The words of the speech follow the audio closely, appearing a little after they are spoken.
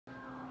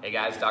Hey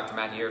guys, Dr.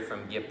 Matt here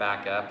from Get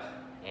Back Up,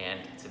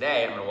 and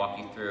today I'm going to walk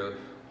you through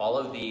all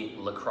of the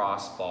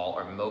lacrosse ball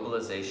or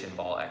mobilization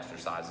ball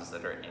exercises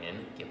that are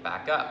in Get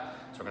Back Up.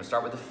 So we're going to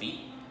start with the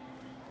feet.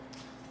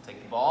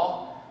 Take the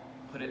ball,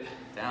 put it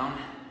down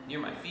near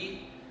my feet,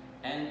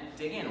 and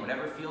dig in,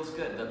 whatever feels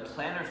good. The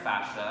plantar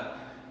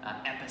fascia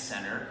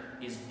epicenter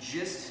is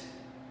just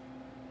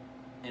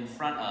in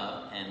front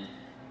of and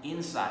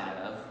inside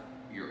of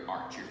your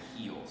arch, your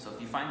heel. So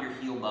if you find your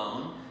heel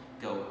bone,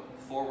 go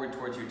forward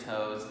towards your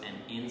toes and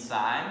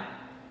inside,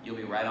 you'll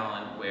be right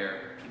on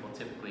where people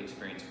typically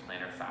experience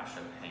plantar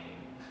fascia pain,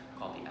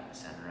 called the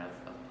epicenter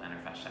of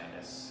plantar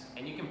fasciitis.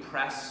 And you can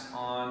press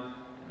on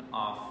and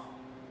off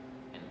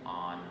and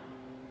on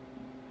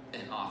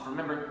and off.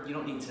 Remember, you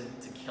don't need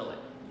to kill it.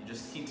 You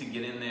just need to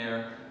get in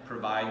there,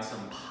 provide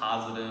some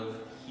positive,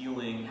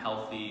 healing,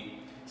 healthy,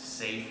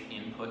 safe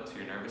input to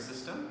your nervous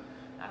system.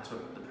 That's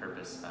what the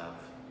purpose of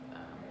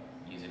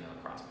using a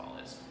lacrosse ball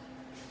is.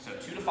 So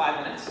 2 to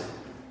 5 minutes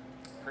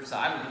per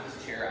side. We'll get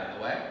this chair out of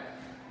the way.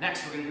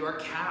 Next, we're going to do our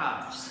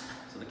calves.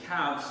 So the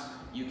calves,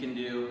 you can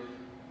do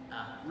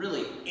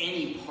really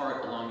any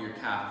part along your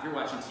calf. If you're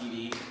watching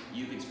TV,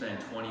 you can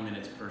spend 20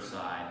 minutes per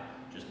side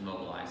just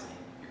mobilizing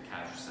your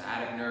calves. Your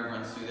sciatic nerve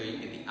runs through there. You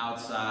get the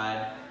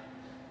outside,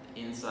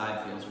 the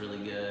inside feels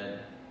really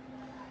good.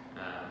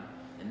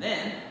 And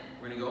then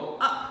we're going to go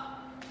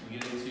up. We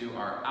get into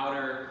our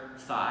outer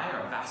thigh,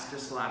 our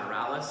vastus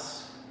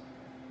lateralis.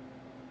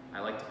 I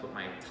like to put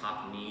my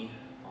top knee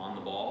on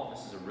the ball.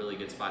 This is a really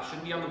good spot.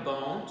 Shouldn't be on the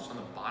bone, just on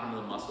the bottom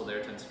of the muscle there.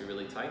 It tends to be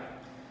really tight.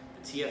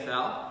 The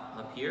TFL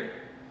up here.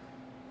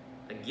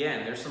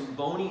 Again, there's some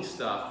bony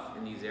stuff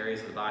in these areas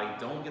of the body.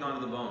 Don't get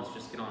onto the bones,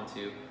 just get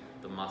onto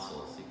the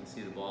muscles. You can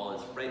see the ball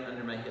is right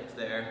under my hips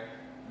there.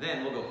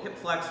 Then we'll go hip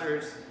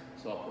flexors.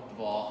 So I'll put the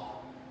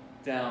ball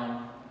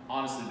down.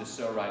 Honestly, the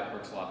So Right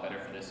works a lot better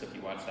for this. So if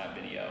you watch that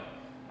video,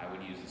 I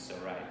would use the So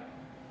Right.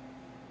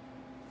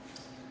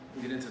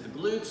 We get into the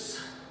glutes.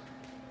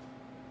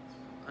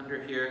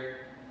 Under here.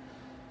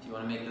 If you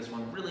want to make this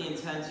one really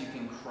intense, you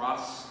can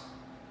cross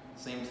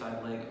same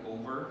side leg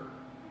over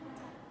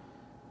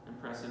and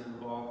press into the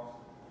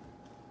ball.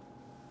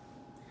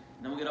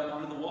 And then we'll get up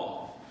onto the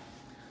wall.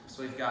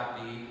 So we've got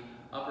the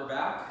upper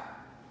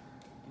back.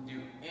 You can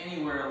do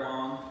anywhere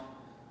along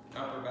the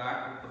upper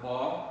back with the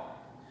ball.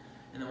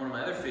 And then one of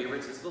my other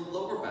favorites is the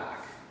lower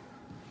back.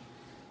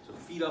 So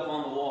feet up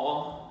on the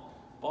wall,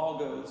 ball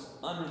goes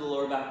under the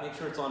lower back, make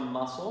sure it's on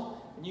muscle,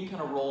 and you can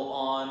kind of roll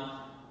on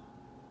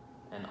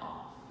and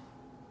off,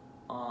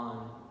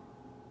 on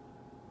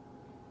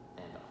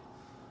and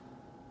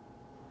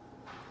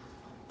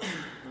off.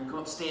 And we'll come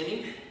up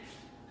standing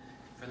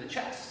for the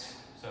chest.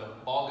 So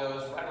ball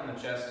goes right on the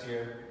chest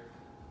here,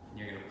 and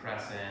you're gonna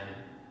press in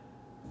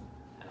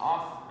and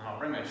off, and I'll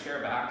bring my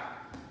chair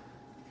back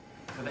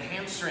for the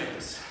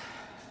hamstrings.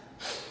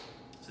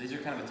 So these are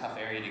kind of a tough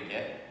area to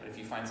get, but if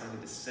you find something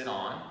to sit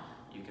on,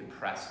 you can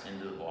press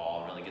into the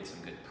ball and really get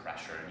some good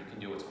pressure. And you can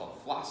do what's called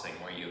flossing,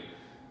 where you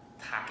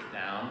tack it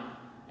down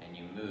and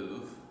you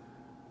move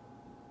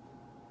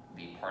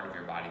the part of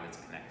your body that's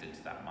connected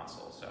to that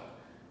muscle. So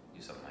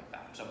do something like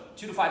that. So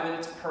 2 to 5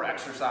 minutes per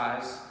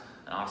exercise,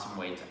 an awesome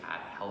way to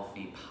add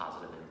healthy,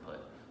 positive input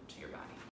to your body.